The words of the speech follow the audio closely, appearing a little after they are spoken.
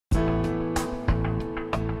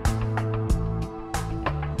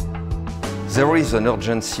There is an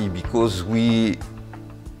urgency because we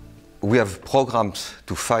have programs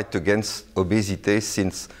to fight against obesity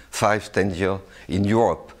since 5–10 years in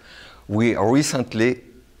Europe. We recently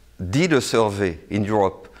did a survey in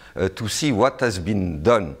Europe to see what has been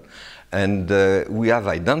done, and we have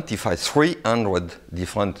identified 300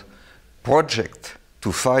 different projects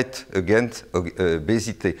to fight against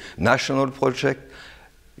obesity. National project,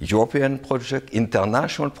 European project,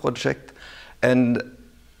 international project, and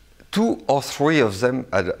 2 or 3 of them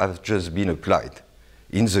have just been applied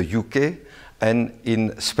in the UK and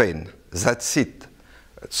in Spain. That's it.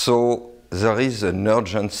 So there is an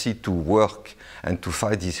urgency to work and to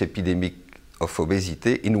fight this epidemic of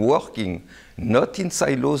obesity in working not in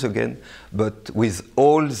silos again, but with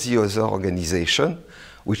all the other organizations,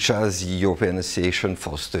 which are the European Association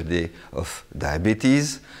for Study of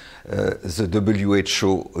Diabetes, the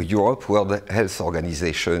WHO Europe, World Health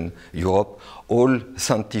Organization Europe, all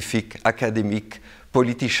scientific, academic,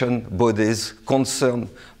 politician bodies concerned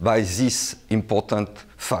by this important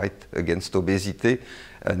fight against obesity.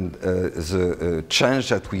 And the change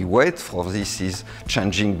that we wait for this is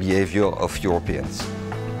changing behavior of Europeans.